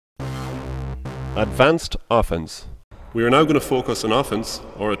Advanced offense. We are now going to focus on offense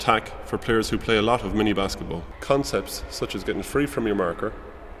or attack for players who play a lot of mini basketball. Concepts such as getting free from your marker,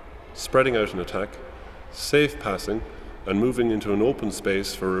 spreading out an attack, safe passing, and moving into an open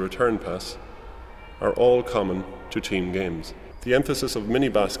space for a return pass are all common to team games. The emphasis of mini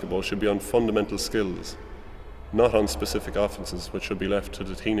basketball should be on fundamental skills, not on specific offenses which should be left to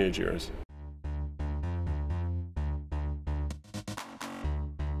the teenage years.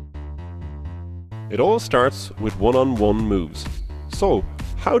 It all starts with one-on-one moves. So,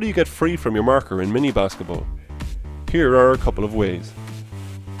 how do you get free from your marker in mini basketball? Here are a couple of ways.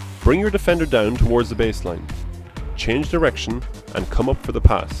 Bring your defender down towards the baseline, change direction and come up for the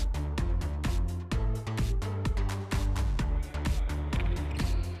pass.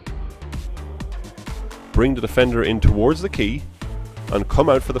 Bring the defender in towards the key and come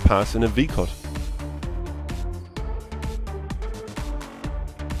out for the pass in a V-cut.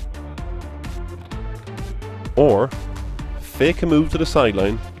 Or fake a move to the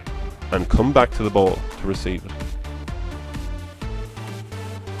sideline and come back to the ball to receive it.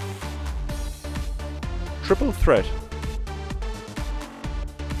 Triple threat.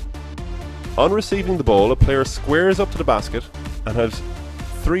 On receiving the ball, a player squares up to the basket and has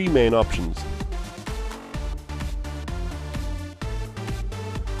three main options.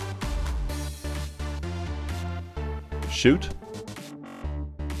 Shoot,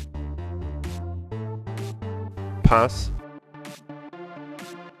 pass,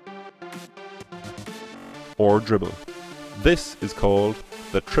 or dribble. This is called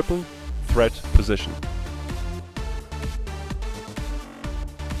the triple threat position.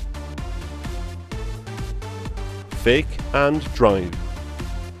 Fake and drive.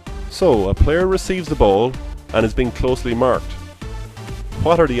 So, a player receives the ball and is being closely marked.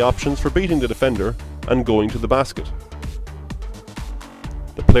 What are the options for beating the defender and going to the basket?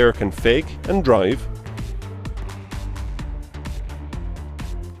 The player can fake and drive.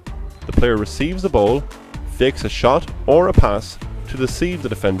 The player receives the ball, fakes a shot or a pass to deceive the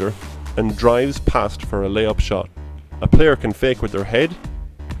defender and drives past for a layup shot. A player can fake with their head,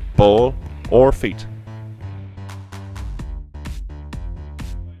 ball or feet.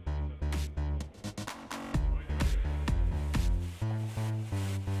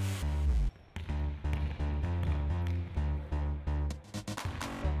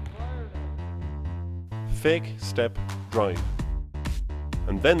 Fake, step, drive.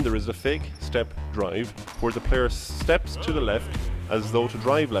 And then there is a fake, step, drive where the player steps to the left as though to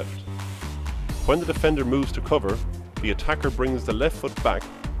drive left. When the defender moves to cover, the attacker brings the left foot back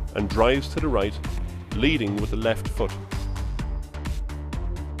and drives to the right, leading with the left foot.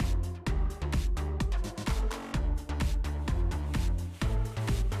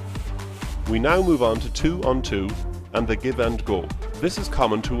 We now move on to 2-on-2 and the give and go. This is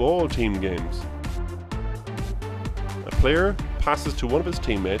common to all team games. A player passes to one of his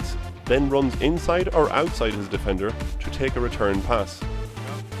teammates, then runs inside or outside his defender to take a return pass.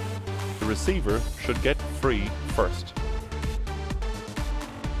 The receiver should get free first.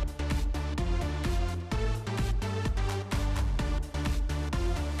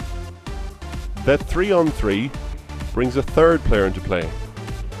 That 3-on-3 brings a third player into play.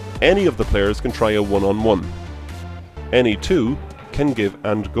 Any of the players can try a 1-on-1. Any two can give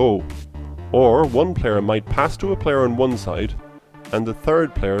and go. Or one player might pass to a player on one side and the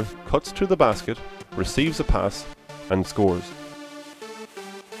third player cuts to the basket, receives a pass and scores.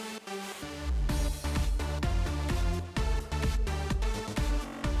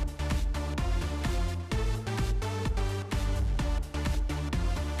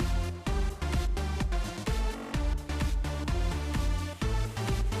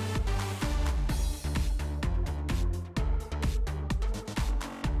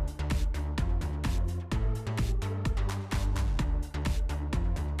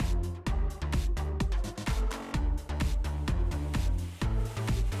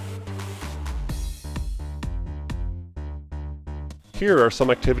 Here are some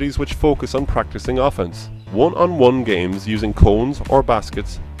activities which focus on practicing offense. One-on-one games using cones or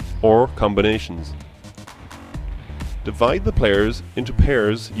baskets or combinations. Divide the players into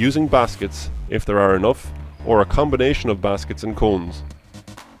pairs using baskets if there are enough, or a combination of baskets and cones.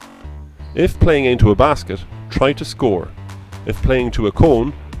 If playing into a basket, try to score. If playing to a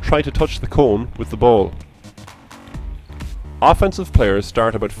cone, try to touch the cone with the ball. Offensive players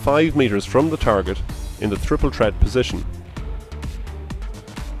start about 5 meters from the target in the triple threat position.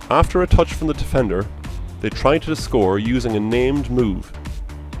 After a touch from the defender, they try to score using a named move.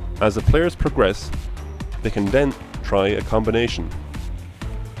 As the players progress, they can then try a combination.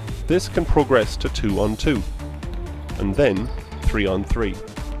 This can progress to 2-on-2, and then 3-on-3.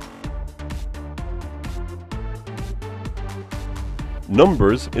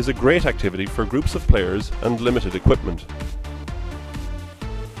 Numbers is a great activity for groups of players and limited equipment.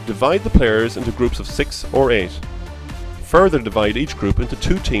 Divide the players into groups of 6 or 8. Further divide each group into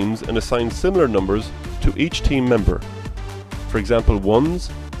 2 teams and assign similar numbers to each team member. For example, 1s,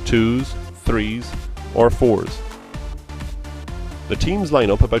 2s, 3s, or 4s. The teams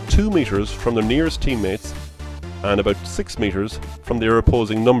line up about 2 meters from their nearest teammates and about 6 meters from their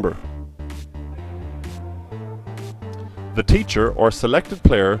opposing number. The teacher or selected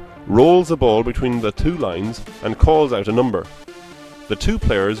player rolls a ball between the 2 lines and calls out a number. The 2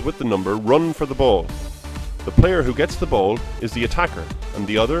 players with the number run for the ball. The player who gets the ball is the attacker and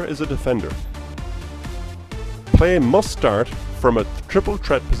the other is a defender. Play must start from a triple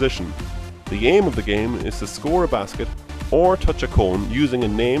threat position. The aim of the game is to score a basket or touch a cone using a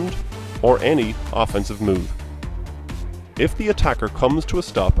named or any offensive move. If the attacker comes to a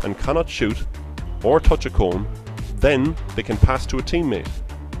stop and cannot shoot or touch a cone, then they can pass to a teammate,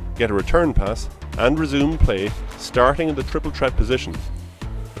 get a return pass, and resume play starting in the triple threat position.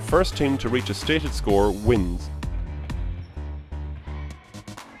 The first team to reach a stated score wins.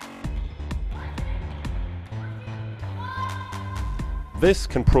 This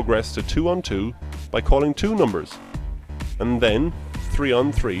can progress to 2-on-2 by calling 2 numbers, and then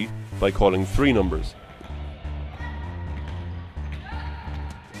 3-on-3 by calling 3 numbers.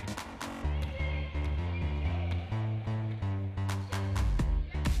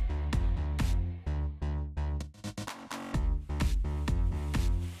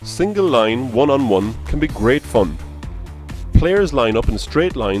 Single line 1-on-1 can be great fun. Players line up in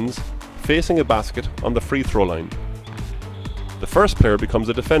straight lines facing a basket on the free throw line. The first player becomes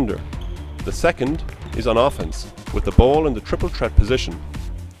a defender. The second is on offense with the ball in the triple threat position.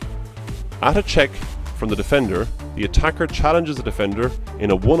 At a check from the defender, the attacker challenges the defender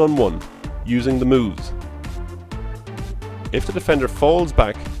in a 1-on-1 using the moves. If the defender falls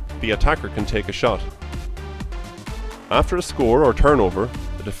back, the attacker can take a shot. After a score or turnover,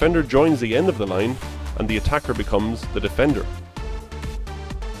 the defender joins the end of the line and the attacker becomes the defender.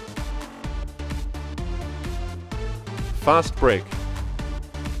 Fast break.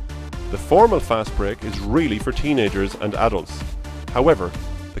 The formal fast break is really for teenagers and adults. However,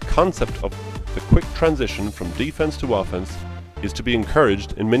 the concept of the quick transition from defense to offense is to be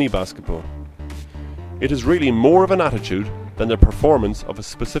encouraged in mini basketball. It is really more of an attitude than the performance of a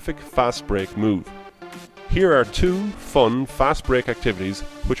specific fast break move. Here are 2 fun fast break activities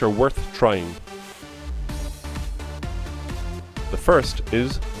which are worth trying. The first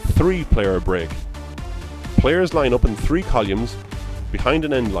is 3-player break. Players line up in 3 columns behind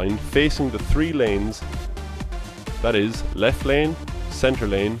an end line facing the 3 lanes, that is, left lane, center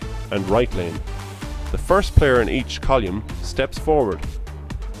lane, and right lane. The first player in each column steps forward,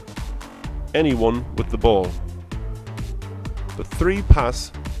 anyone with the ball. The 3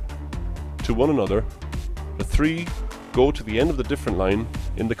 pass to one another. The 3 go to the end of the different line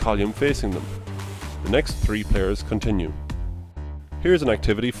in the column facing them. The next 3 players continue. Here's an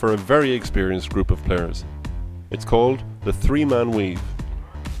activity for a very experienced group of players. It's called the 3-man weave.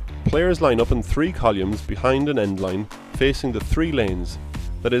 Players line up in 3 columns behind an end line facing the 3 lanes,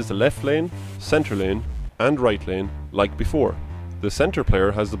 that is the left lane, center lane, and right lane, like before. The center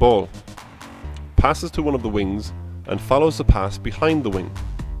player has the ball, passes to one of the wings, and follows the pass behind the wing.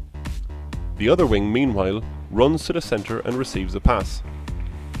 The other wing, meanwhile, runs to the center and receives a pass.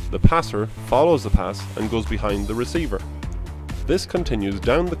 The passer follows the pass and goes behind the receiver. This continues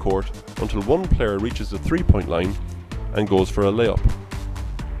down the court until one player reaches the 3-point line and goes for a layup.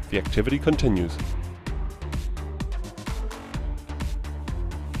 The activity continues.